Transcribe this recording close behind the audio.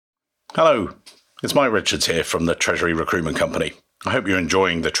Hello, it's Mike Richards here from the Treasury Recruitment Company. I hope you're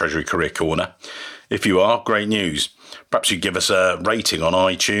enjoying the Treasury Career Corner. If you are, great news. Perhaps you give us a rating on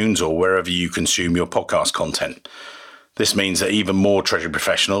iTunes or wherever you consume your podcast content. This means that even more Treasury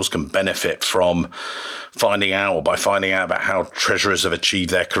professionals can benefit from finding out about how Treasurers have achieved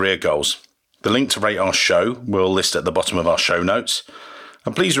their career goals. The link to rate our show we'll list at the bottom of our show notes.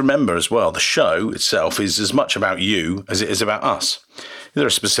 And please remember as well, the show itself is as much about you as it is about us. If there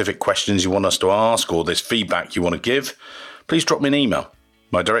are specific questions you want us to ask or there's feedback you want to give, please drop me an email.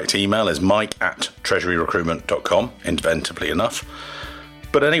 My direct email is mike@treasuryrecruitment.com, inventively enough.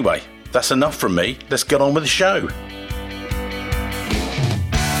 But anyway, that's enough from me. Let's get on with the show.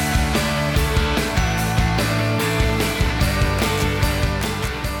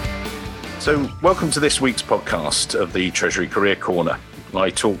 So, welcome to this week's podcast of the Treasury Career Corner. I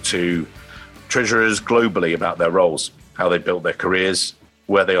talk to treasurers globally about their roles, how they built their careers,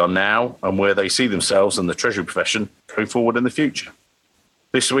 where they are now, and where they see themselves in the treasury profession going forward in the future.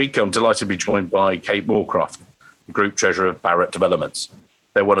 This week, I'm delighted to be joined by Kate Moorcroft, the Group Treasurer of Barratt Developments.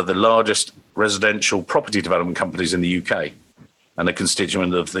 They're one of the largest residential property development companies in the UK and a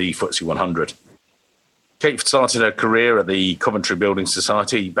constituent of the FTSE 100. Kate started her career at the Coventry Building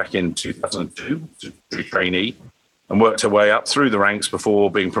Society back in 2002 as a trainee and worked her way up through the ranks before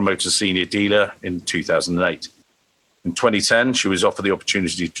being promoted to senior dealer in 2008. In 2010, she was offered the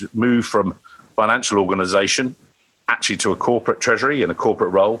opportunity to move from financial organisation actually to a corporate treasury in a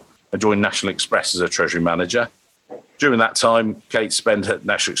corporate role and join National Express as a treasury manager. During that time, Kate spent at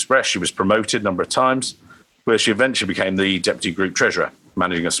National Express. She was promoted a number of times, where she eventually became the deputy group treasurer,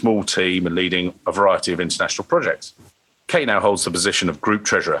 managing a small team and leading a variety of international projects. Kate now holds the position of group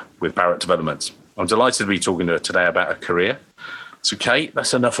treasurer with Barratt Developments. I'm delighted to be talking to her today about her career. So, Kate,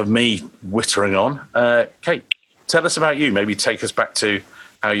 that's enough of me whittering on. Kate, tell us about you. Maybe take us back to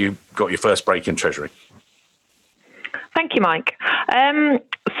how you got your first break in treasury. Thank you, Mike.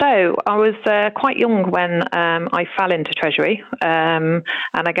 So I was quite young when I fell into Treasury. And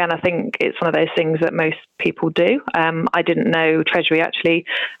again, I think it's one of those things that most people do. I didn't know Treasury actually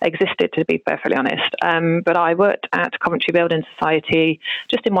existed, to be perfectly honest. But I worked at Coventry Building Society,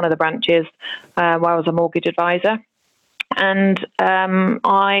 just in one of the branches, where I was a mortgage advisor. And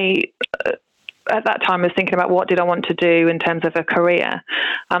at that time, I was thinking about what did I want to do in terms of a career.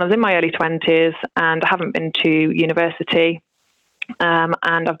 And I was in my early 20s and I haven't been to university. And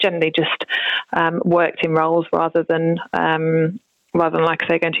I've generally just worked in roles rather than, like I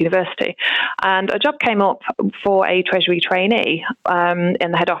say, going to university. And a job came up for a Treasury trainee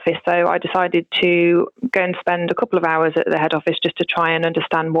in the head office. So I decided to go and spend a couple of hours at the head office just to try and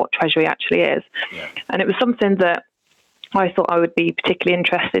understand what Treasury actually is. Yeah. And it was something that I thought I would be particularly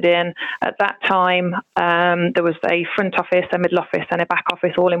interested in. At that time, there was a front office, a middle office and a back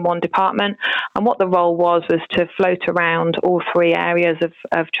office all in one department. And what the role was to float around all three areas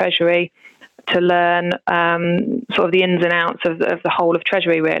of Treasury to learn sort of the ins and outs of the whole of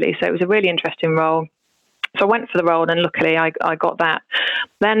Treasury, really. So it was a really interesting role. So I went for the role and luckily I got that.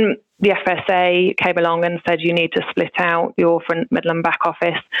 Then the FSA came along and said you need to split out your front, middle and back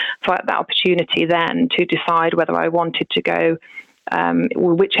office. So I had that opportunity then to decide whether I wanted to go,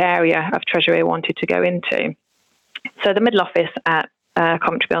 which area of Treasury I wanted to go into. So the middle office at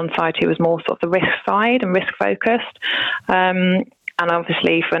Coventry Building Society was more sort of the risk side and risk focused. And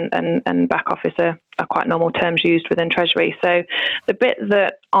obviously front and back office are quite normal terms used within Treasury. So the bit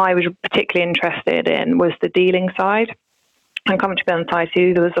that I was particularly interested in was the dealing side. And Coventry Building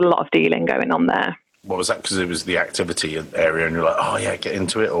Society, there was a lot of dealing going on there. What was that? Because it was the activity area and you're like, oh yeah, get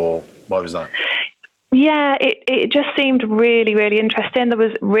into it? Or why was that? Yeah, it just seemed really, really interesting. There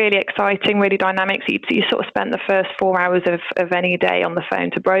was really exciting, really dynamic. So you sort of spent the first 4 hours of any day on the phone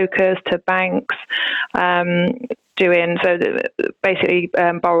to brokers, to banks, basically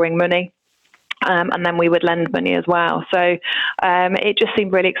borrowing money. And then we would lend money as well. So it just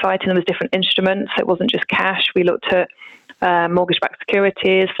seemed really exciting. There was different instruments. It wasn't just cash. We looked at mortgage-backed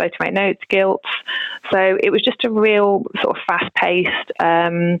securities, floating rate notes, gilts. So it was just a real sort of fast-paced,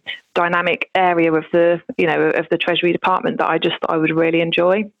 dynamic area of the Treasury department that I would really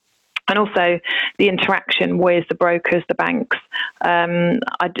enjoy. And also the interaction with the brokers, the banks. I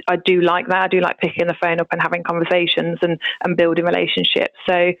do like that. I do like picking the phone up and having conversations and building relationships.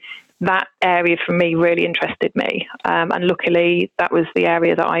 So that area for me really interested me. And luckily that was the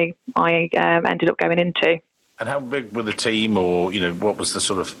area that I ended up going into. And how big were the team, or, what was the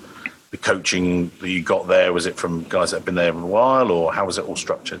sort of the coaching that you got there? Was it from guys that have been there for a while, or how was it all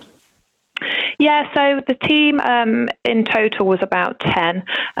structured? Yeah, so the team in total was about 10,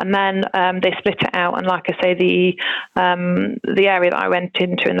 and then they split it out. And like I say, the area that I went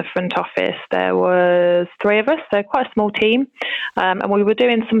into in the front office, there was 3 of us, so quite a small team, and we were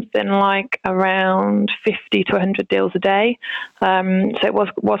doing something like around 50 to 100 deals a day. So it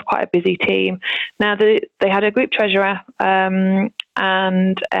was quite a busy team. Now they had a group treasurer and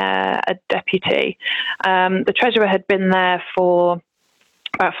a deputy. The treasurer had been there for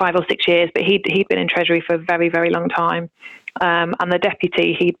about 5 or 6 years, but he'd been in Treasury for a very, very long time. And the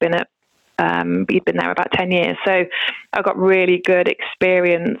deputy, he'd been there about 10 years. So I got really good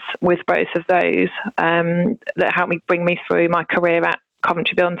experience with both of those that helped me bring me through my career at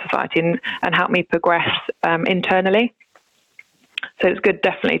Coventry Building Society and helped me progress internally. So it's good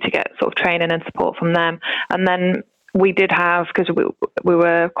definitely to get sort of training and support from them. And then we did have, because we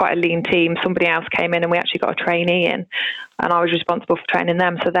were quite a lean team, somebody else came in and we actually got a trainee in, and I was responsible for training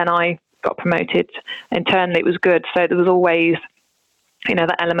them. So then I got promoted internally. It was good. So there was always,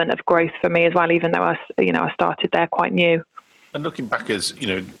 that element of growth for me as well, even though I started there quite new. And looking back, as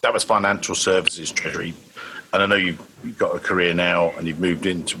that was financial services treasury, and I know you've got a career now and you've moved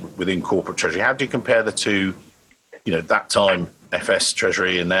into within corporate treasury. How do you compare the two? That time FS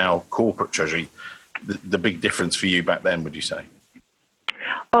treasury and now corporate treasury. The big difference for you back then, would you say?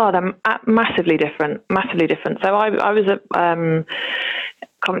 Oh, they're massively different. So I was at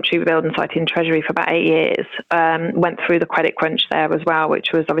Coventry Building Society in Treasury for about 8 years. Went through the credit crunch there as well,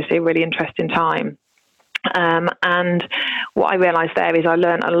 which was obviously a really interesting time. And what I realised there is I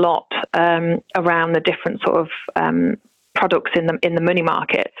learned a lot around the different sort of products in the money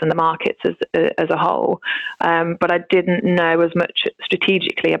markets and the markets as a whole. But I didn't know as much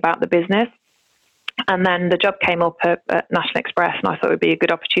strategically about the business. And then the job came up at National Express, and I thought it would be a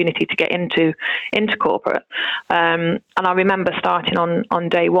good opportunity to get into corporate. And I remember starting on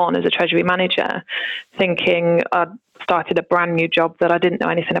day one as a treasury manager, thinking I'd started a brand new job that I didn't know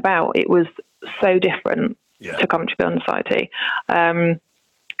anything about. It was so different to Coventry Building Society. It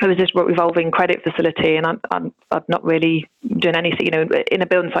was this revolving credit facility, and I'd not really done anything. In a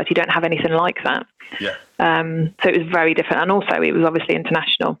building society, you don't have anything like that. Yeah. So it was very different, and also it was obviously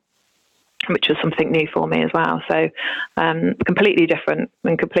international, which was something new for me as well. So completely different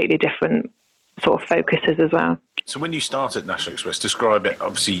sort of focuses as well. So when you started National Express, describe it.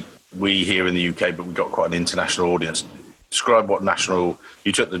 Obviously, we here in the UK, but we've got quite an international audience. Describe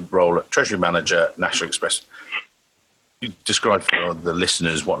you took the role at Treasury Manager, National Express. You describe for the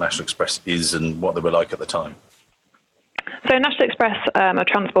listeners what National Express is and what they were like at the time. So National Express, a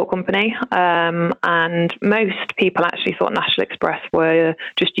transport company, and most people actually thought National Express were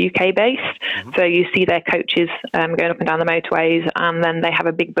just UK based. Mm-hmm. So you see their coaches going up and down the motorways, and then they have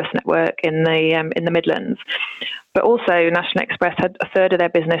a big bus network in the Midlands. But also National Express had a third of their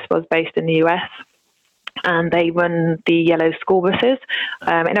business was based in the US, and they run the yellow school buses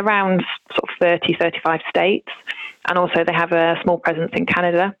in around sort of 35 states, and also they have a small presence in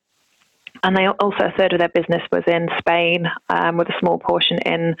Canada. And they also, a third of their business was in Spain, with a small portion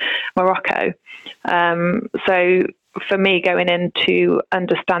in Morocco. So for me, going in to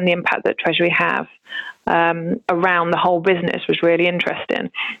understand the impact that Treasury have around the whole business was really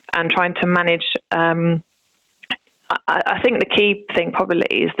interesting, and trying to manage. I think the key thing probably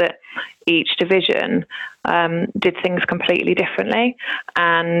is that each division did things completely differently,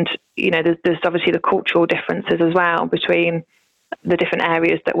 and there's obviously the cultural differences as well between the different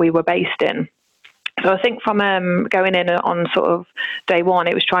areas that we were based in. So I think from going in on sort of day one,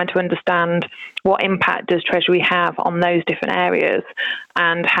 it was trying to understand what impact does Treasury have on those different areas,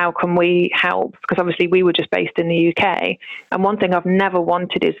 and how can we help? Because obviously we were just based in the UK, and one thing I've never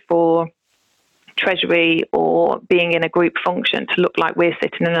wanted is for Treasury or being in a group function to look like we're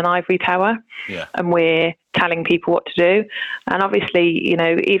sitting in an ivory tower and we're telling people what to do. And obviously,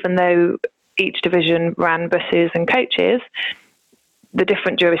 even though each division ran buses and coaches, the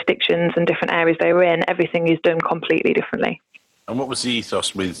different jurisdictions and different areas they were in, everything is done completely differently. And what was the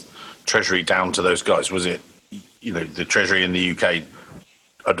ethos with Treasury down to those guys? Was it, the Treasury in the UK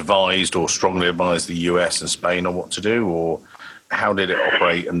advised or strongly advised the US and Spain on what to do, or how did it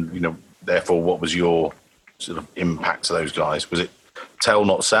operate? And, therefore, what was your sort of impact to those guys? Was it tell,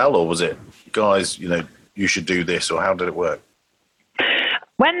 not sell, or was it, guys, you should do this, or how did it work?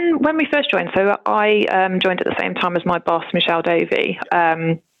 When we first joined, so I joined at the same time as my boss, Michelle Dovey,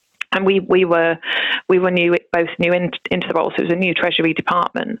 and we were both new into the role, so it was a new Treasury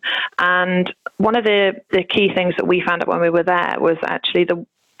department. And one of the key things that we found out when we were there was actually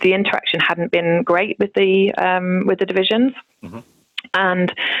the interaction hadn't been great with the divisions, mm-hmm.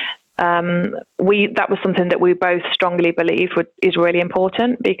 and that was something that we both strongly believed is really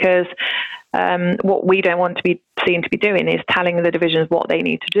important, because what we don't want to be seen to be doing is telling the divisions what they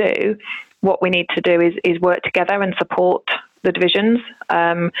need to do. What we need to do is work together and support the divisions,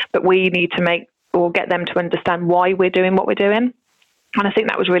 but we need to get them to understand why we're doing what we're doing. And I think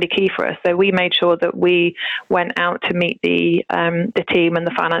that was really key for us. So we made sure that we went out to meet the team and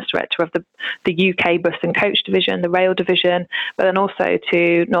the finance director of the UK bus and coach division, the rail division, but then also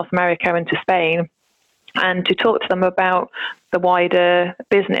to North America and to Spain, and to talk to them about the wider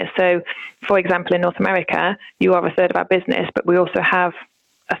business. So, for example, in North America, you are a third of our business, but we also have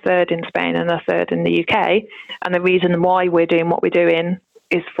a third in Spain and a third in the UK. And the reason why we're doing what we're doing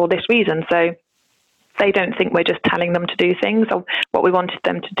is for this reason. So they don't think we're just telling them to do things. So what we wanted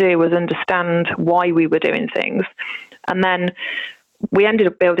them to do was understand why we were doing things. And then we ended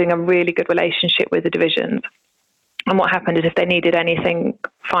up building a really good relationship with the divisions. And what happened is if they needed anything,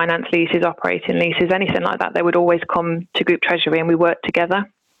 finance leases, operating leases, anything like that, they would always come to Group Treasury and we worked together.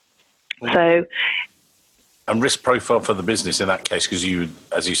 So, and risk profile for the business in that case, because you,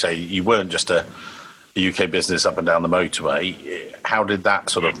 as you say, you weren't just a UK business up and down the motorway. How did that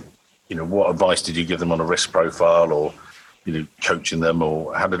sort of, what advice did you give them on a risk profile, or, coaching them,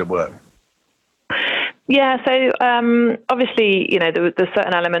 or how did it work? Yeah, so obviously, there were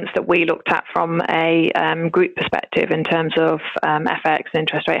certain elements that we looked at from a group perspective in terms of FX and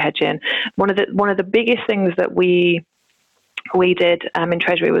interest rate hedging. One of the biggest things that we did in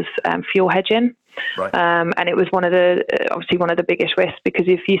Treasury was fuel hedging. Right. And it was one of the biggest risks, because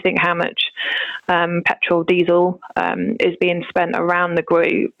if you think how much petrol, diesel is being spent around the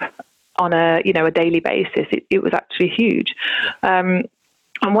group on a daily basis, it was actually huge. Yeah.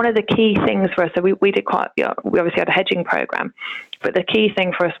 And one of the key things for us, so we obviously had a hedging program, but the key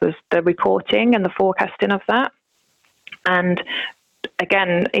thing for us was the reporting and the forecasting of that. And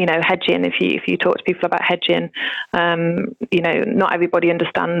again, hedging, if you talk to people about hedging, not everybody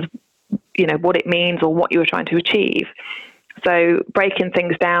understands, what it means or what you were trying to achieve. So breaking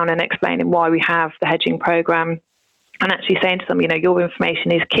things down and explaining why we have the hedging program, and actually saying to them, your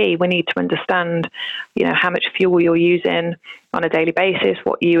information is key. We need to understand, how much fuel you're using on a daily basis,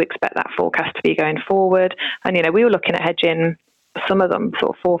 what you expect that forecast to be going forward. And, we were looking at hedging some of them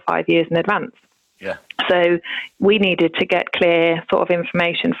sort of 4 or 5 years in advance. Yeah. So we needed to get clear sort of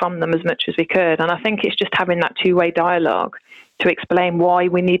information from them as much as we could. And I think it's just having that two-way dialogue to explain why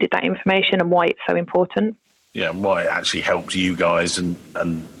we needed that information and why it's so important. Yeah, and why it actually helps you guys and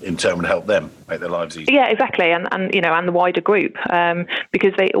in turn would help them make their lives easier. Yeah, exactly, and the wider group,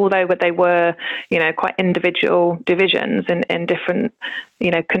 because although they were quite individual divisions in different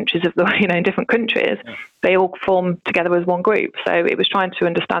countries of in different countries, yeah, they all formed together as one group. So it was trying to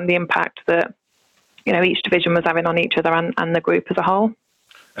understand the impact that each division was having on each other and the group as a whole.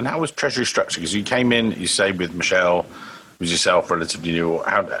 And how was Treasury structured? Because you came in, you say with Michelle, was yourself relatively new.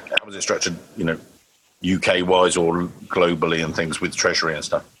 How was it structured? UK-wise or globally and things with Treasury and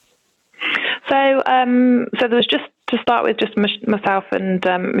stuff? So there was just to start with just myself and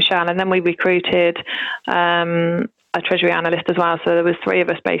Michelle, and then we recruited a Treasury analyst as well. So there was 3 of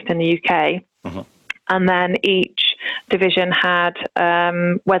us based in the UK. Uh-huh. And then each division had,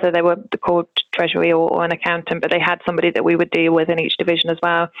 whether they were called Treasury or an accountant, but they had somebody that we would deal with in each division as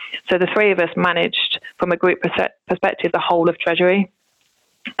well. So the 3 of us managed, from a group perspective, the whole of Treasury.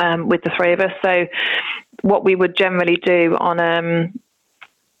 With the 3 of us. So what we would generally do on a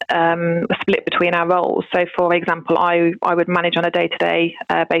split between our roles. So, for example, I would manage on a day-to-day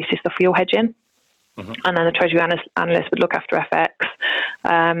basis the fuel hedging, mm-hmm, and then the Treasury analyst would look after FX,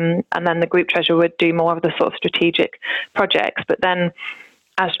 and then the group treasurer would do more of the sort of strategic projects. But then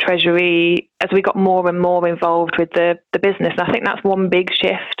as we got more and more involved with the business, and I think that's one big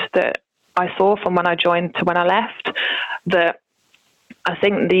shift that I saw from when I joined to when I left, that I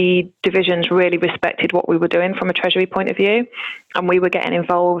think the divisions really respected what we were doing from a Treasury point of view, and we were getting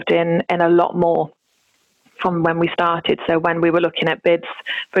involved in a lot more from when we started. So when we were looking at bids,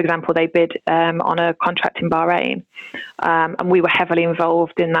 for example, they bid on a contract in Bahrain, and we were heavily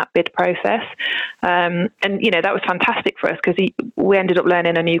involved in that bid process. And, that was fantastic for us because we ended up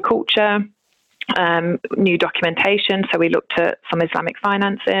learning a new culture, new documentation. So we looked at some Islamic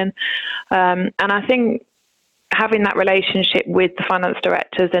financing. And I think having that relationship with the finance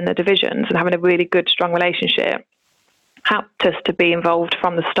directors and the divisions and having a really good, strong relationship helped us to be involved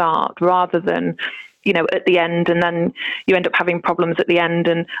from the start rather than, at the end, and then you end up having problems at the end.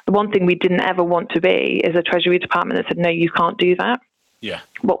 And the one thing we didn't ever want to be is a Treasury department that said, no, you can't do that. Yeah.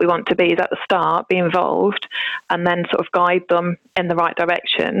 What we want to be is at the start, be involved, and then sort of guide them in the right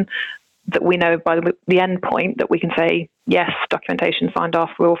direction, that we know by the end point that we can say, yes, documentation signed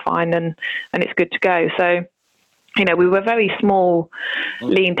off, we're all fine, and it's good to go. So we were a very small,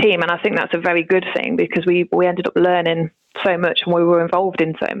 lean team, and I think that's a very good thing because we ended up learning so much and we were involved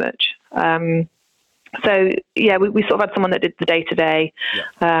in so much. So yeah, we sort of had someone that did the day-to-day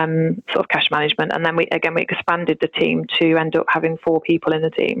sort of cash management, and then we expanded the team to end up having 4 people in the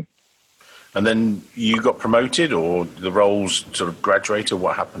team. And then you got promoted, or the roles sort of graduated, or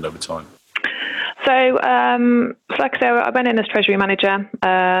what happened over time? So, like I said, I went in as treasury manager,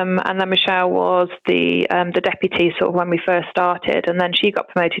 and then Michelle was the deputy sort of when we first started, and then she got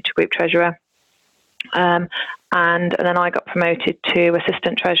promoted to group treasurer. And then I got promoted to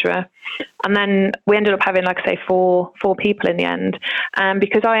assistant treasurer, and then we ended up having, like I say, four people in the end. And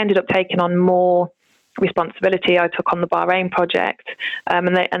because I ended up taking on more responsibility, I took on the Bahrain project, and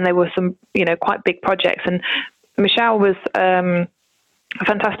they were some quite big projects. And Michelle was a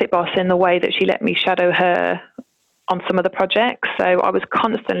fantastic boss in the way that she let me shadow her on some of the projects. So I was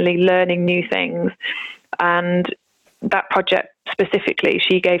constantly learning new things, and that project specifically,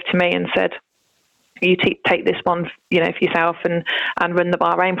 she gave to me and said, you take this one, for yourself and run the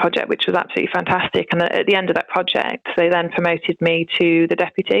Bahrain project, which was absolutely fantastic. And at the end of that project, they then promoted me to the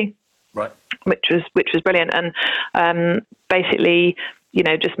deputy, right? Which was brilliant. And basically,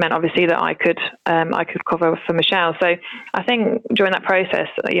 just meant obviously that I could cover for Michelle. So I think during that process,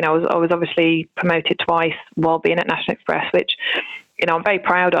 I was obviously promoted twice while being at National Express, which I'm very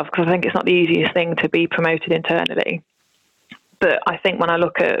proud of because I think it's not the easiest thing to be promoted internally. But I think when I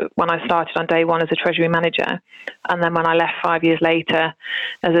look at when I started on day one as a treasury manager, and then when I left 5 years later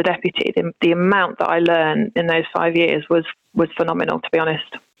as a deputy, the amount that I learned in those 5 years was phenomenal, to be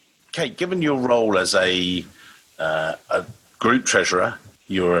honest. Kate, given your role as a group treasurer,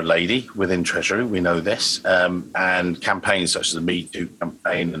 you're a lady within Treasury, we know this, and campaigns such as the Me Too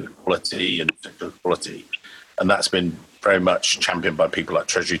campaign and equality and sexual equality, and that's been very much championed by people like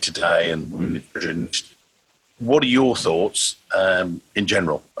Treasury Today and Women in Treasury. What are your thoughts in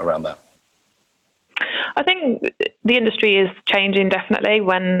general around that? I think the industry is changing, definitely.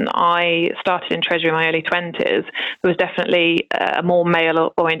 When I started in Treasury in my early 20s, there was definitely a more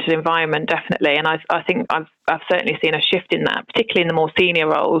male-oriented environment, definitely. And I think I've certainly seen a shift in that, particularly in the more senior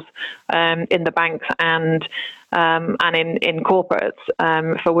roles in the banks and in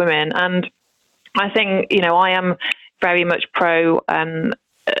corporates for women. And I think, I am very much pro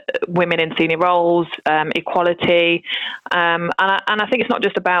women in senior roles, equality. And I think it's not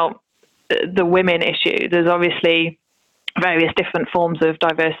just about the women issue. There's obviously various different forms of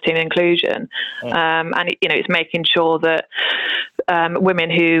diversity and inclusion. And it's making sure that women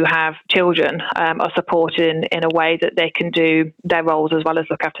who have children are supported in a way that they can do their roles as well as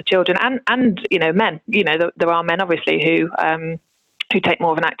look after children. And men. There are men obviously who take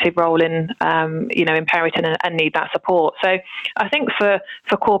more of an active role in parenting and need that support. So I think for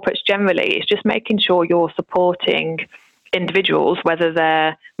corporates generally, it's just making sure you're supporting individuals, whether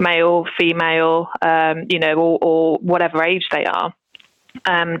they're male, female, or whatever age they are,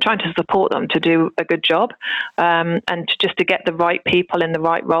 trying to support them to do a good job, and to get the right people in the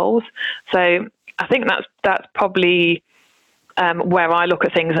right roles. So I think that's probably where I look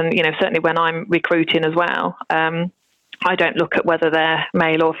at things, and certainly when I'm recruiting as well. I don't look at whether they're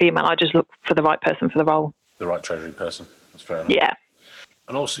male or female. I just look for the right person for the role. The right Treasury person. That's fair enough. Yeah.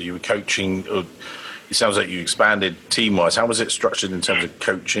 And also you were coaching, it sounds like you expanded team-wise. How was it structured in terms of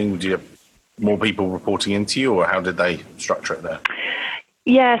coaching? Do you have more people reporting into you, or how did they structure it there?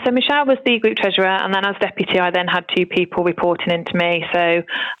 Yeah, so Michelle was the group treasurer, and then as deputy, I then had 2 people reporting into me. So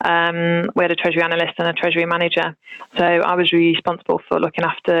we had a treasury analyst and a treasury manager. So I was really responsible for looking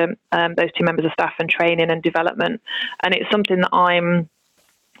after those 2 members of staff and training and development. And it's something that I'm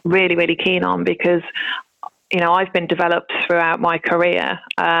really, really keen on because, I've been developed throughout my career.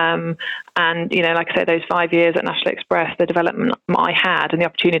 And, like I said, those 5 years at National Express, the development I had and the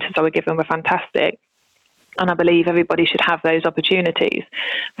opportunities I were given were fantastic. And I believe everybody should have those opportunities.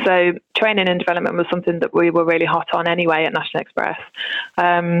 So training and development was something that we were really hot on anyway at National Express.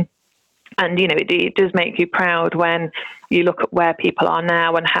 And, it does make you proud when you look at where people are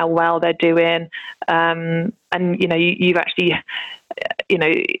now and how well they're doing. And, you've actually,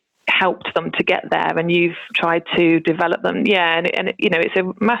 helped them to get there and you've tried to develop them. Yeah. And it's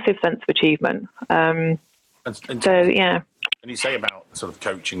a massive sense of achievement. So, yeah. And you say about sort of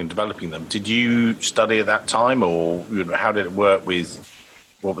coaching and developing them. Did you study at that time, or how did it work with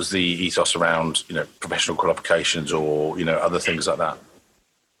what was the ethos around professional qualifications or other things like that?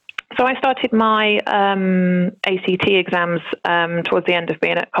 So I started my ACT exams towards the end of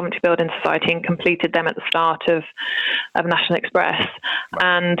being at Coventry Building Society and completed them at the start of National Express. Right.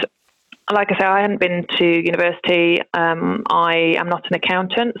 And like I say, I hadn't been to university. I am not an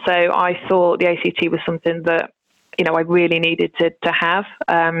accountant, so I thought the ACT was something that I really needed to have,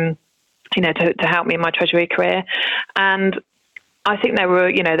 to help me in my Treasury career. And I think there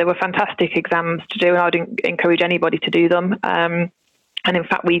were fantastic exams to do, and I'd encourage anybody to do them. And in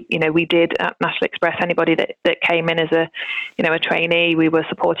fact, we did at National Express, anybody that came in as a trainee, we were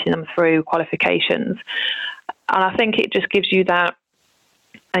supporting them through qualifications. And I think it just gives you that,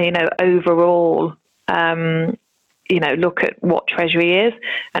 overall, look at what Treasury is.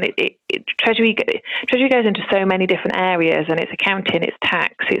 And Treasury goes into so many different areas, and it's accounting, it's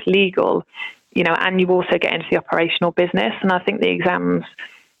tax, it's legal, and you also get into the operational business. And I think the exams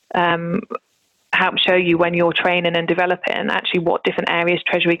help show you, when you're training and developing, actually what different areas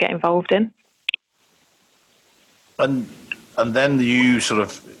Treasury get involved in. And then you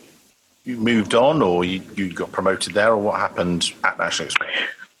moved on, or you got promoted there, or what happened at National Express?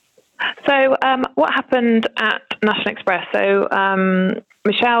 So what happened at National Express? So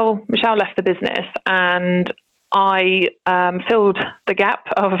Michelle left the business, and I filled the gap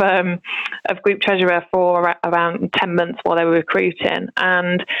of group treasurer for around 10 months while they were recruiting.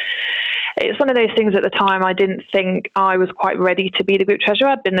 And it's one of those things, at the time, I didn't think I was quite ready to be the group treasurer.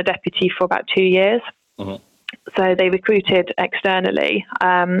 I'd been the deputy for about 2 years. Mm-hmm. So they recruited externally.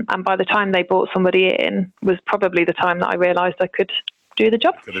 And by the time they brought somebody in, was probably the time that I realised I could do the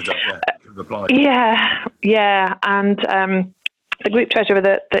job. Could have applied. Yeah. And the group treasurer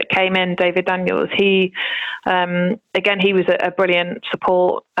that came in, David Daniels, he was a brilliant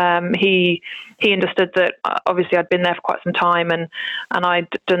support. He understood that obviously I'd been there for quite some time, and I'd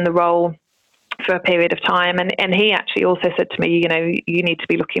done the role for a period of time, and he actually also said to me, you need to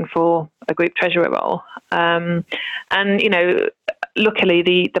be looking for a group treasurer role. Luckily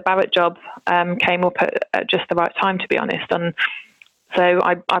the Barratt job came up at just the right time, to be honest. And so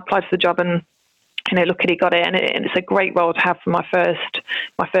I applied for the job, and luckily got it, and it's a great role to have for my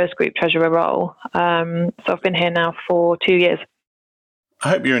first group treasurer role. So I've been here now for 2 years. I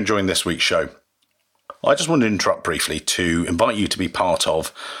hope you're enjoying this week's show. I just want to interrupt briefly to invite you to be part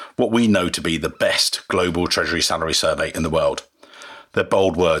of what we know to be the best global Treasury salary survey in the world. They're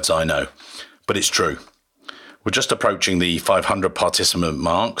bold words, I know, but it's true. We're just approaching the 500 participant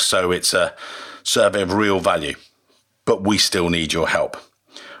mark, so it's a survey of real value, but we still need your help.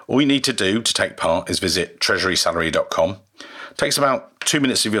 All you need to do to take part is visit treasurysalary.com. It takes about 2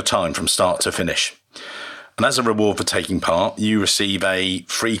 minutes of your time from start to finish. And as a reward for taking part, you receive a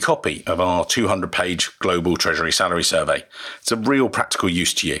free copy of our 200-page Global Treasury Salary Survey. It's of real practical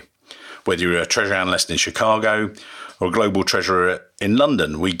use to you. Whether you're a Treasury analyst in Chicago or a global treasurer in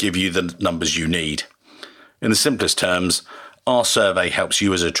London, we give you the numbers you need. In the simplest terms, our survey helps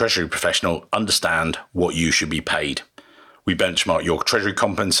you as a Treasury professional understand what you should be paid. We benchmark your Treasury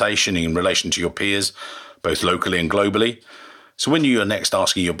compensation in relation to your peers, both locally and globally. So when you are next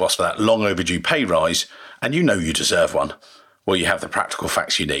asking your boss for that long overdue pay rise, and you know you deserve one, well, you have the practical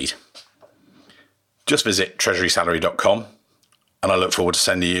facts you need. Just visit treasurysalary.com, and I look forward to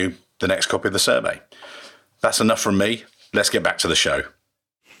sending you the next copy of the survey. That's enough from me. Let's get back to the show.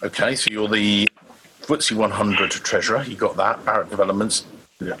 Okay, so you're the FTSE 100 treasurer. You got that. Barratt Developments.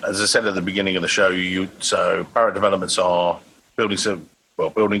 As I said at the beginning of the show, so Barratt Developments are building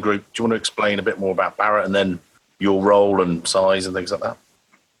group. Do you want to explain a bit more about Barratt, and then your role and size and things like that?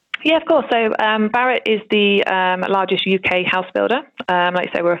 Yeah, of course. So Barratt is the largest UK house builder. Like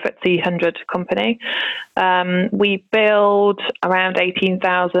I say, we're a FTSE 100 company. We build around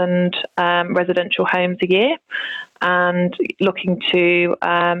 18,000 residential homes a year, and looking to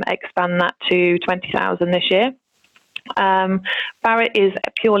expand that to 20,000 this year. Barratt is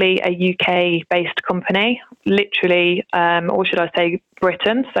purely a UK-based company, literally, or should I say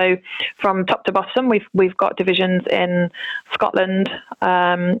Britain. So from top to bottom, we've got divisions in Scotland,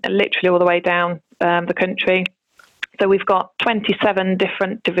 literally all the way down the country. So we've got 27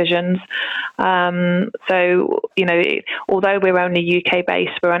 different divisions. Although we're only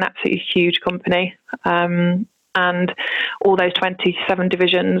UK-based, we're an absolutely huge company. And all those 27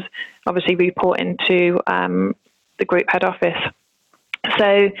 divisions obviously report into the group head office.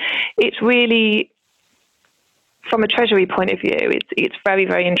 So it's really, from a Treasury point of view, it's very,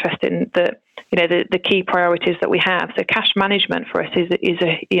 very interesting that the key priorities that we have. So cash management for us is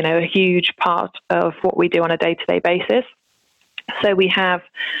a huge part of what we do on a day-to-day basis. So we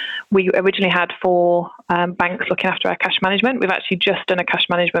originally had 4 banks looking after our cash management. We've actually just done a cash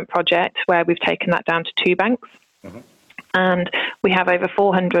management project where we've taken that down to 2 banks. Mm-hmm. And we have over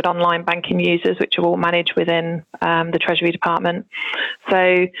 400 online banking users, which are all managed within the Treasury Department.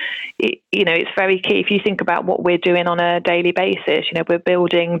 So, it's very key. If you think about what we're doing on a daily basis, we're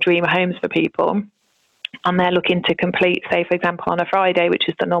building dream homes for people, and they're looking to complete, say, for example, on a Friday, which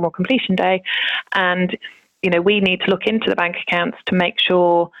is the normal completion day. And we need to look into the bank accounts to make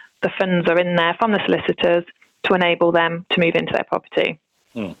sure the funds are in there from the solicitors to enable them to move into their property.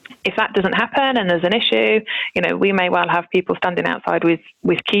 If that doesn't happen and there's an issue, we may well have people standing outside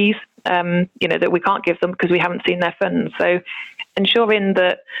with keys, that we can't give them because we haven't seen their funds. So ensuring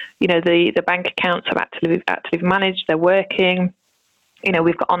that, the bank accounts are actively managed, they're working,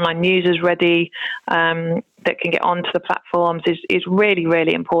 we've got online users ready that can get onto the platforms is really,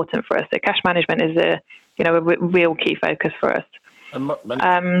 really important for us. So cash management is a real key focus for us. And many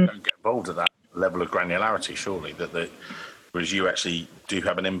don't get involved at that level of granularity, surely, whereas you actually do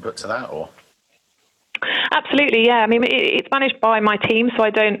have an input to that, or? Absolutely, yeah. I mean, it's managed by my team, so I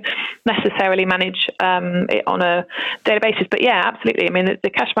don't necessarily manage it on a daily basis. But yeah, absolutely. I mean, the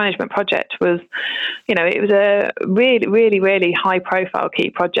cash management project was, it was a really, really, really high-profile key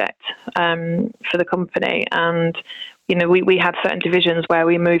project for the company, and we had certain divisions where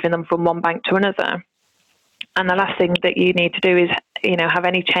we're moving them from one bank to another. And the last thing that you need to do is, have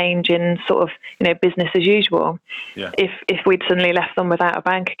any change in sort of, business as usual. Yeah. If we'd suddenly left them without a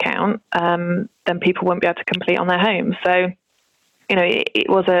bank account, then people wouldn't be able to complete on their homes. So, it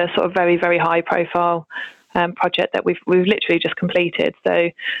was a sort of very, very high profile project that we've literally just completed.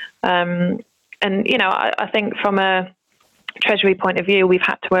 So, I think from a Treasury point of view, we've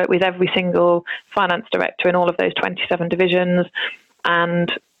had to work with every single finance director in all of those 27 divisions,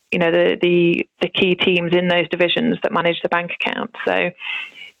 and the key teams in those divisions that manage the bank account. So,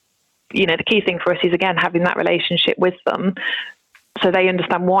 the key thing for us is, again, having that relationship with them so they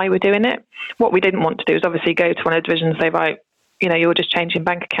understand why we're doing it. What we didn't want to do is obviously go to one of the divisions and say, right, you're just changing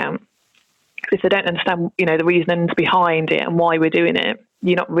bank account. Because if they don't understand, the reasons behind it and why we're doing it,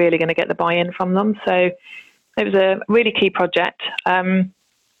 you're not really going to get the buy-in from them. So it was a really key project.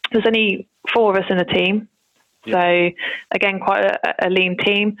 There's only 4 of us in the team. So again, quite a lean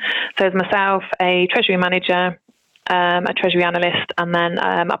team. So there's myself, a treasury manager, a treasury analyst, and then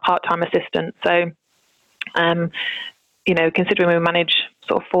a part-time assistant. So, considering we manage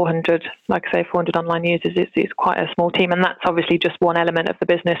sort of 400, like I say, 400 online users, it's quite a small team, and that's obviously just one element of the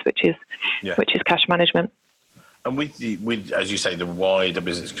business, which is cash management. And with as you say, the wider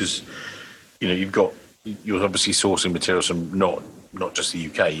business, because you're obviously sourcing materials from not just the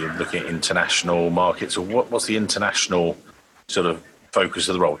UK, you're looking at international markets. Or what's the international sort of focus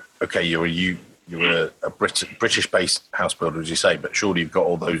of the role? Okay, you're a British-based house builder, as you say, but surely you've got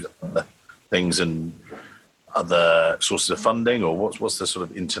all those other things and other sources of funding, or what's the sort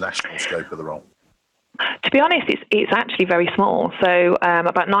of international scope of the role? To be honest, it's actually very small. So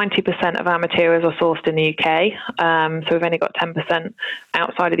about 90% of our materials are sourced in the UK. So we've only got 10%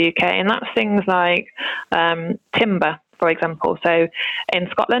 outside of the UK, and that's things like timber, for example. So in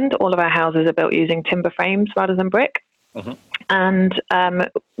Scotland, all of our houses are built using timber frames rather than brick. Mm-hmm. And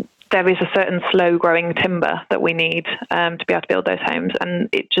there is a certain slow-growing timber that we need to be able to build those homes, and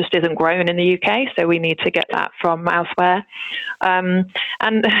it just isn't grown in the UK, so we need to get that from elsewhere. And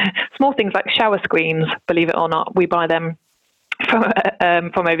small things like shower screens, believe it or not, we buy them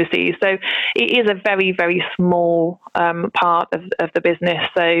from overseas. So it is a very, very small part of the business.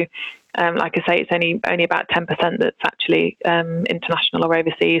 So like I say, it's only about 10% that's actually international or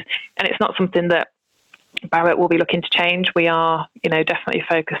overseas, and it's not something that Barratt will be looking to change. We are, definitely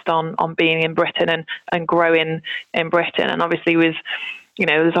focused on being in Britain and growing in Britain. And obviously with,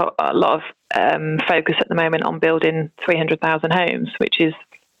 there's a lot of focus at the moment on building 300,000 homes, which is,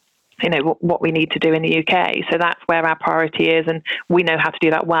 what we need to do in the UK. So that's where our priority is, and we know how to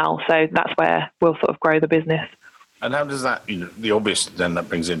do that well. So that's where we'll sort of grow the business. And how does that, the obvious then that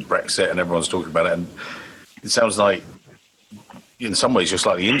brings in Brexit, and everyone's talking about it, and it sounds like in some ways you're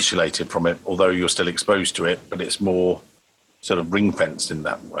slightly insulated from it, although you're still exposed to it, but it's more sort of ring fenced in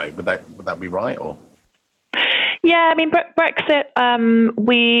that way. Would that be right? Or yeah, I mean Brexit.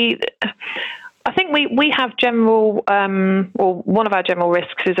 I think we have general, or one of our general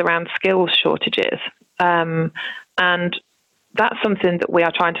risks is around skills shortages, and that's something that we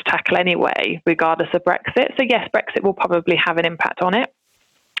are trying to tackle anyway, regardless of Brexit. So yes, Brexit will probably have an impact on it.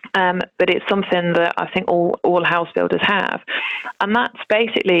 But it's something that I think all house builders have. And that's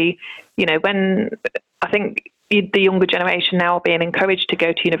basically, when I think the younger generation now are being encouraged to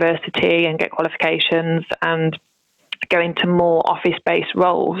go to university and get qualifications and go into more office-based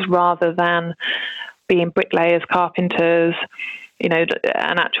roles rather than being bricklayers, carpenters,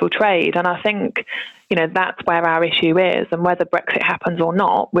 an actual trade. And I think, that's where our issue is. And whether Brexit happens or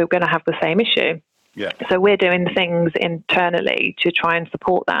not, we're going to have the same issue. Yeah. So we're doing things internally to try and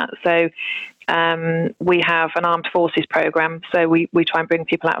support that. So we have an armed forces program. So we try and bring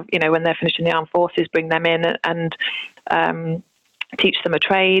people out, when they're finishing the armed forces, bring them in and teach them a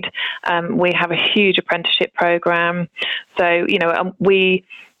trade. We have a huge apprenticeship program. So,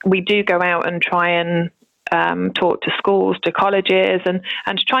 we do go out and try and talk to schools, to colleges, and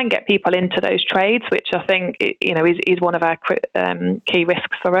to try and get people into those trades, which I think, is one of our key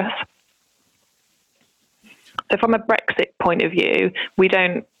risks for us. So from a Brexit point of view, we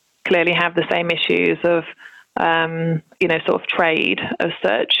don't clearly have the same issues of sort of trade as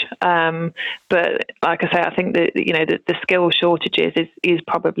such. But like I say, I think that the skill shortages is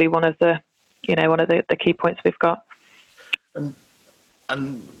probably one of the key points we've got.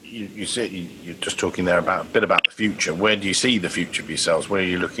 And you said you're just talking there a bit about the future. Where do you see the future of yourselves? Where are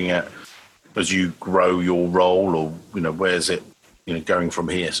you looking at as you grow your role, or where's it going from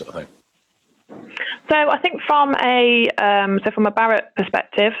here, sort of thing? So I think from a Barratt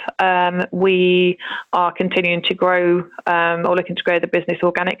perspective, we are continuing to grow or looking to grow the business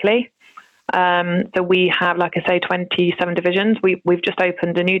organically. So we have, like I say, 27 divisions. We've just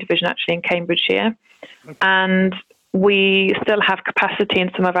opened a new division actually in Cambridgeshire, and we still have capacity in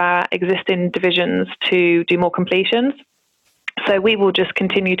some of our existing divisions to do more completions. So we will just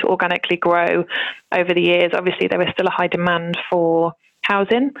continue to organically grow over the years. Obviously, there is still a high demand for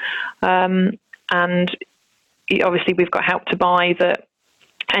housing. And obviously, we've got Help to Buy that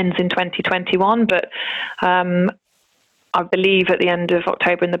ends in 2021. But I believe at the end of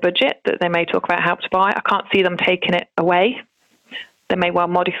October in the budget that they may talk about Help to Buy. I can't see them taking it away. They may well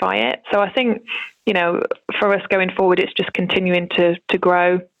modify it. So I think, for us going forward, it's just continuing to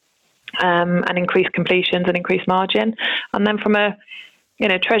grow and increase completions and increase margin. And then from a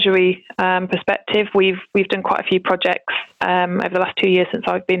treasury perspective, we've done quite a few projects over the last 2 years since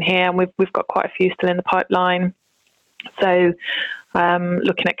I've been here, and we've got quite a few still in the pipeline. So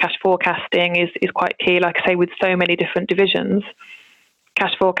looking at cash forecasting is quite key. Like I say, with so many different divisions,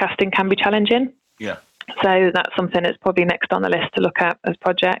 cash forecasting can be challenging. Yeah. So that's something that's probably next on the list to look at as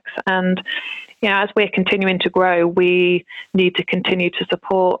projects. And as we're continuing to grow, we need to continue to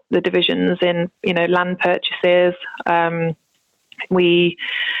support the divisions in land purchases. We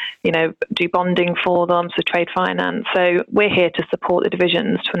do bonding for them, so trade finance. So we're here to support the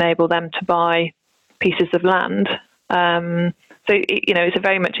divisions to enable them to buy pieces of land. So it's a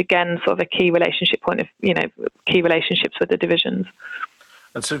very much, again, sort of a key relationship point of key relationships with the divisions.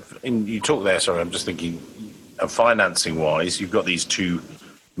 And so you talk there, sorry, I'm just thinking financing wise, you've got these two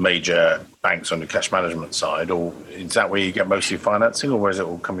major banks on the cash management side, or is that where you get most of your financing, or where is it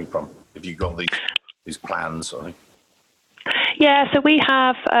all coming from? If you've got these plans, I think. Yeah, so we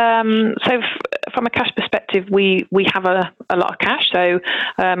have, from a cash perspective, we have a lot of cash. So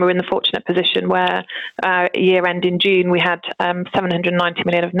we're in the fortunate position where year end in June, we had 790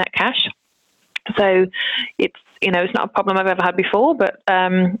 million of net cash. So it's not a problem I've ever had before, but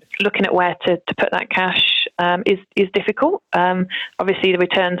looking at where to put that cash is difficult. Obviously, the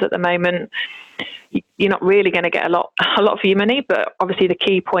returns at the moment, you're not really going to get a lot for your money, but obviously the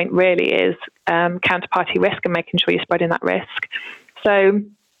key point really is counterparty risk and making sure you're spreading that risk. So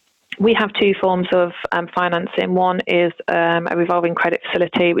we have two forms of financing. One is a revolving credit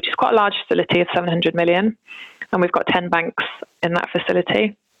facility, which is quite a large facility of 700 million, and we've got 10 banks in that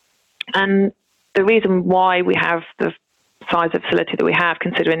facility. And the reason why we have the size of facility that we have,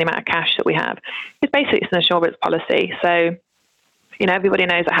 considering the amount of cash that we have, is basically it's an assurance policy. So, everybody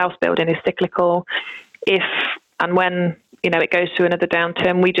knows that house building is cyclical. If and when, it goes through another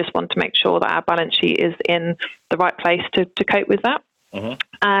downturn, we just want to make sure that our balance sheet is in the right place to cope with that. Mm-hmm.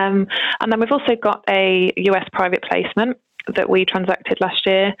 And then we've also got a US private placement that we transacted last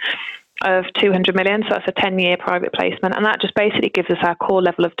year of 200 million. So that's a 10-year private placement. And that just basically gives us our core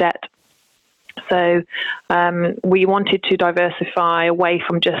level of debt. So we wanted to diversify away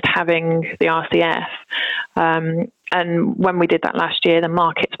from just having the RCF. And when we did that last year, the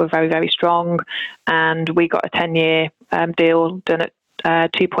markets were very, very strong. And we got a 10-year deal done at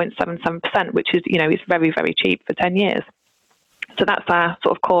 2.77%, which is, is very, very cheap for 10 years. So that's our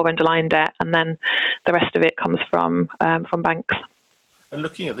sort of core underlying debt. And then the rest of it comes from banks. And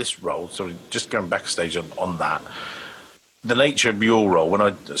looking at this role, sorry, just going back a stage on that, the nature of your role,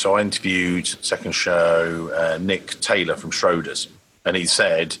 I interviewed second show Nick Taylor from Schroders, and he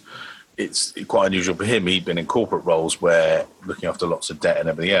said it's quite unusual for him. He'd been in corporate roles where looking after lots of debt and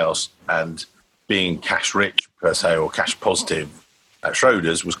everything else, and being cash rich per se or cash positive at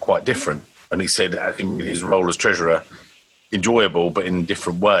Schroders was quite different. And he said I think his role as treasurer enjoyable, but in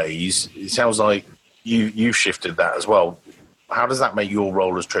different ways. It sounds like you shifted that as well. How does that make your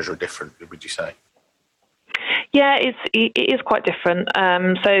role as treasurer different, would you say? Yeah, it is quite different.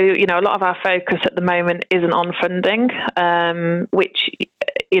 So, a lot of our focus at the moment isn't on funding, which,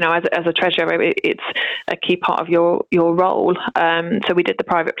 as a treasurer, it's a key part of your role. So we did the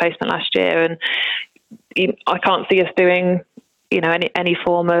private placement last year, and I can't see us doing, any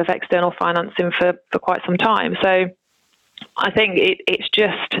form of external financing for quite some time. So I think it's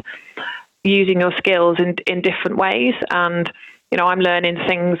just using your skills in different ways. And, I'm learning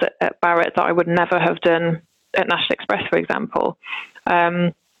things at Barratt that I would never have done at National Express, for example.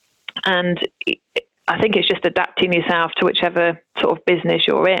 And I think it's just adapting yourself to whichever sort of business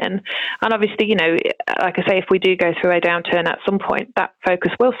you're in. And obviously, like I say, if we do go through a downturn at some point, that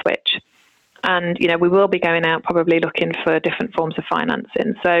focus will switch. And, we will be going out probably looking for different forms of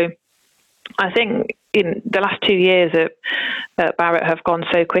financing. So I think in the last 2 years at Barratt have gone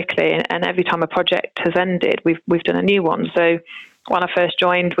so quickly, and every time a project has ended, we've done a new one. So when I first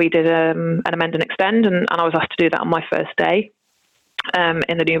joined, we did an amend and extend, and I was asked to do that on my first day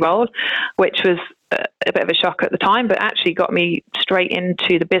in the new role, which was a bit of a shock at the time, but actually got me straight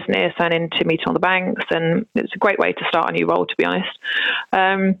into the business and into meeting all the banks, and it's a great way to start a new role, to be honest.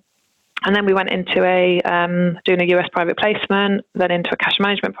 And then we went into doing a US private placement, then into a cash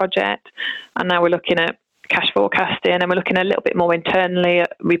management project, and now we're looking at cash forecasting, and we're looking a little bit more internally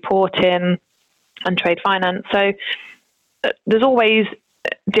at reporting and trade finance. So there's always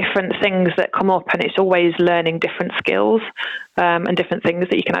different things that come up, and it's always learning different skills and different things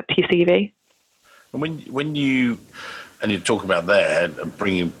that you can add to your CV. And when you talk about there and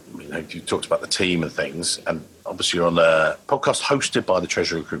bringing, you talked about the team and things, and obviously you're on a podcast hosted by the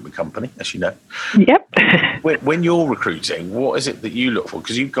Treasury Recruitment Company, as you know. Yep. when you're recruiting, what is it that you look for?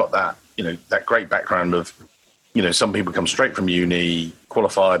 Because you've got that, that great background of, some people come straight from uni,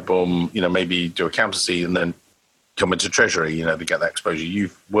 qualified, boom, maybe do accountancy and then come into Treasury, they get that exposure.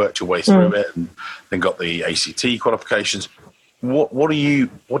 You've worked your way through it and then got the ACT qualifications. What do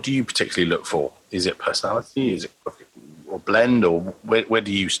you particularly look for? Is it personality? Is it or blend, or where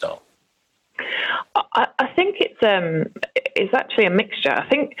do you start? I think it's actually a mixture. I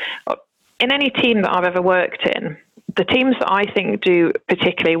think in any team that I've ever worked in, the teams that I think do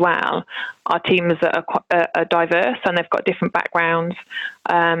particularly well are teams that are diverse, and they've got different backgrounds,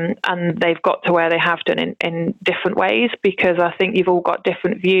 and they've got to where they have done in different ways, because I think you've all got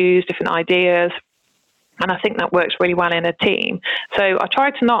different views, different ideas. And I think that works really well in a team. So I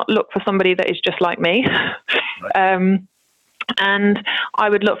try to not look for somebody that is just like me. Right. And I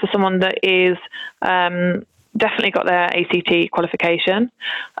would look for someone that is definitely got their ACT qualification,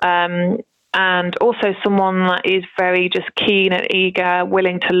 and also someone that is very just keen and eager,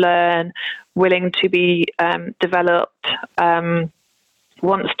 willing to learn, willing to be developed,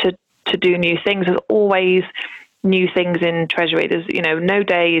 wants to do new things. There's always new things in Treasury. There's, no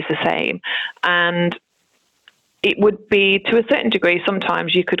day is the same. And it would be, to a certain degree,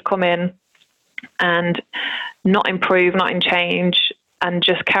 sometimes you could come in and not improve, not in change, and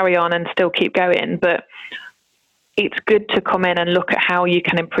just carry on and still keep going. But it's good to come in and look at how you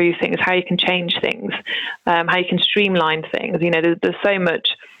can improve things, how you can change things, how you can streamline things. There's so much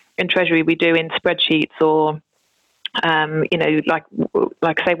in Treasury we do in spreadsheets, or,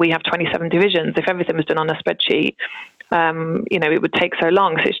 like say we have 27 divisions. If everything was done on a spreadsheet, it would take so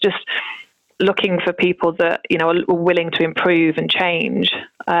long. So it's just looking for people that, are willing to improve and change.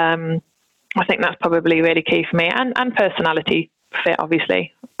 I think that's probably really key for me, and personality fit,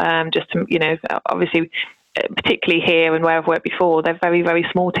 obviously. Just to, obviously, particularly here and where I've worked before, they're very, very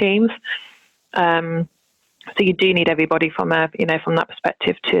small teams. So you do need everybody from from that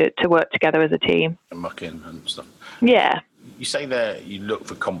perspective to work together as a team. And muck in and stuff. Yeah. You say there you look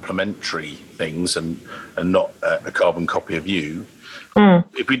for complementary things and not a carbon copy of you.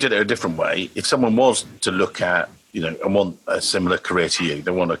 If we did it a different way, if someone was to look at, and want a similar career to you,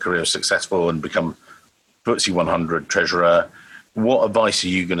 they want a career successful and become FTSE 100 treasurer, what advice are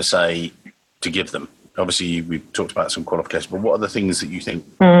you going to say to give them? Obviously, we've talked about some qualifications, but what are the things that you think,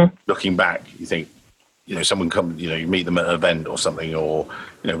 looking back, you think, someone come, you meet them at an event or something, or,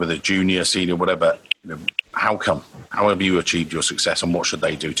 with a junior, senior, whatever, how come? How have you achieved your success, and what should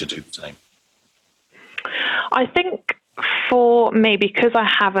they do to do the same? I think for me, because I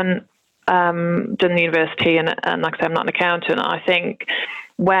haven't done the university, and like I said, I'm not an accountant, I think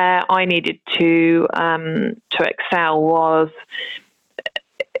where I needed to excel was,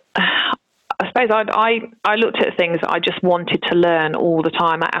 I suppose I looked at things that I just wanted to learn all the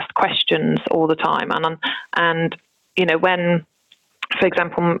time. I asked questions all the time, and when, for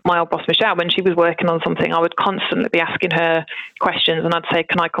example, my old boss Michelle, when she was working on something, I would constantly be asking her questions, and I'd say,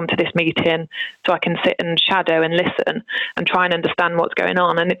 "Can I come to this meeting so I can sit and shadow and listen and try and understand what's going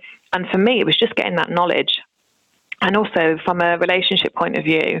on?" And for me, it was just getting that knowledge, and also from a relationship point of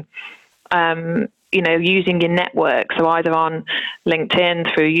view. using your network, so either on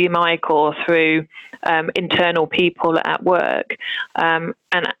LinkedIn, through UMIC, or through internal people at work, and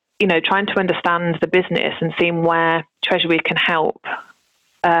trying to understand the business and seeing where Treasury can help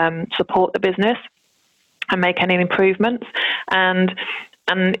support the business and make any improvements. And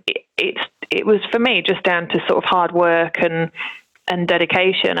it was for me just down to sort of hard work and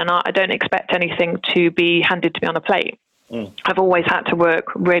dedication, and I don't expect anything to be handed to me on a plate. I've always had to work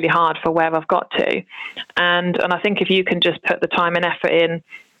really hard for where I've got to, and I think if you can just put the time and effort in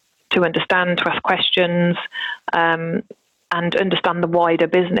to understand, to ask questions, and understand the wider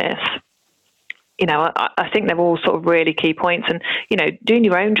business, I think they're all sort of really key points. And doing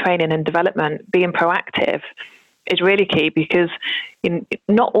your own training and development, being proactive, is really key, because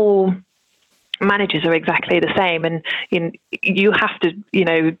not all managers are exactly the same, and you have to you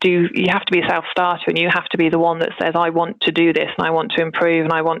have to be a self-starter, and you have to be the one that says, I want to do this, and I want to improve,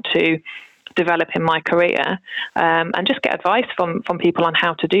 and I want to develop in my career, and just get advice from people on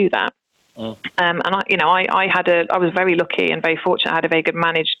how to do that. And I was very lucky and very fortunate. I had a very good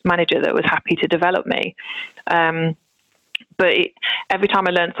manager that was happy to develop me, but every time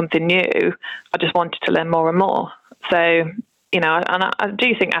I learned something new, I just wanted to learn more and more. So and I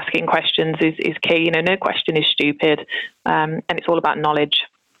do think asking questions is key. No question is stupid, and it's all about knowledge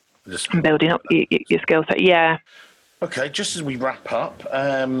and building up your skill set. Yeah. Okay, just as we wrap up,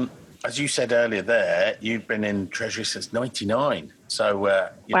 as you said earlier there, you've been in Treasury since 99. So,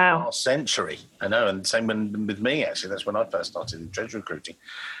 wow. Last century. I know, and same with me, actually. That's when I first started in Treasury recruiting.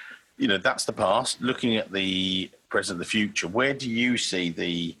 That's the past. Looking at the present, the future, where do you see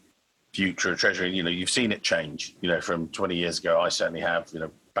the future of Treasury? You've seen it change, from 20 years ago. I certainly have.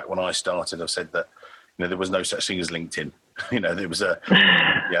 Back when I started, I've said that, there was no such thing as LinkedIn. There was the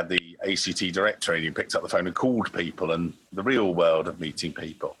ACT directory, and you picked up the phone and called people, and the real world of meeting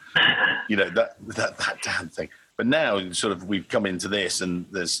people, that damn thing. But now sort of we've come into this, and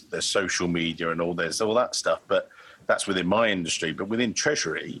there's social media and there's all that stuff, but that's within my industry. But within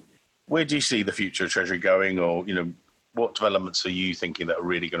Treasury, where do you see the future of Treasury going, or, what developments are you thinking that are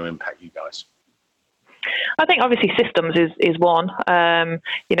really going to impact you guys? I think obviously systems is one.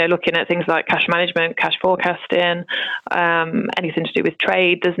 Looking at things like cash management, cash forecasting, anything to do with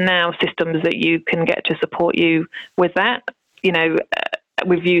trade. There's now systems that you can get to support you with that.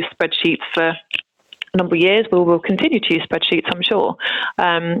 We've used spreadsheets for a number of years. We'll continue to use spreadsheets, I'm sure.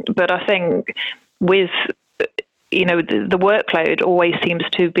 But I think with the workload always seems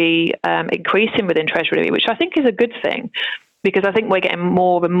to be increasing within Treasury, which I think is a good thing, because I think we're getting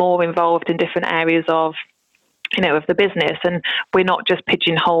more and more involved in different areas of the business, and we're not just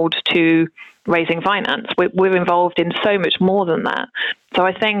pigeonholed to raising finance. We're involved in so much more than that. So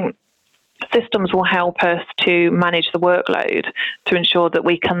I think systems will help us to manage the workload, to ensure that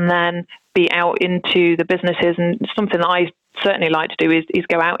we can then be out into the businesses. And something that I certainly like to do is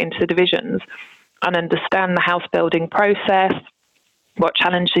go out into the divisions and understand the house building process, what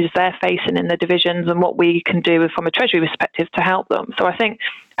challenges they're facing in the divisions, and what we can do from a Treasury perspective to help them. So I think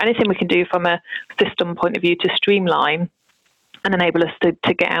anything we can do from a system point of view to streamline and enable us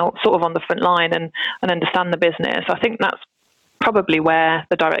to get out sort of on the front line and understand the business, I think that's probably where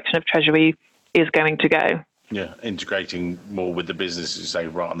the direction of Treasury is going to go. Yeah, integrating more with the business, you say,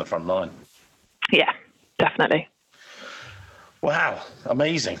 right on the front line. Yeah, definitely. Wow,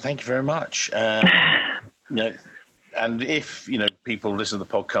 amazing. Thank you very much. And if, people listen to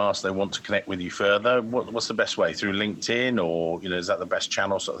the podcast, they want to connect with you further, what's the best way? Through LinkedIn, or, is that the best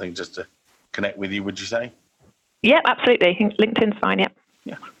channel sort of thing, just to connect with you, would you say? Yeah, absolutely. LinkedIn's fine, yeah.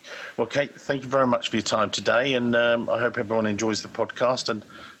 Yeah. Well, Kate, thank you very much for your time today, and I hope everyone enjoys the podcast and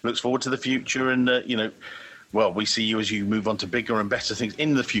looks forward to the future. And, we see you as you move on to bigger and better things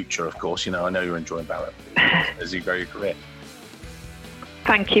in the future, of course. I know you're enjoying Barrett as you grow your career.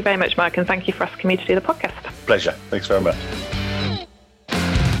 Thank you very much, Mark, and thank you for asking me to do the podcast. Pleasure. Thanks very much.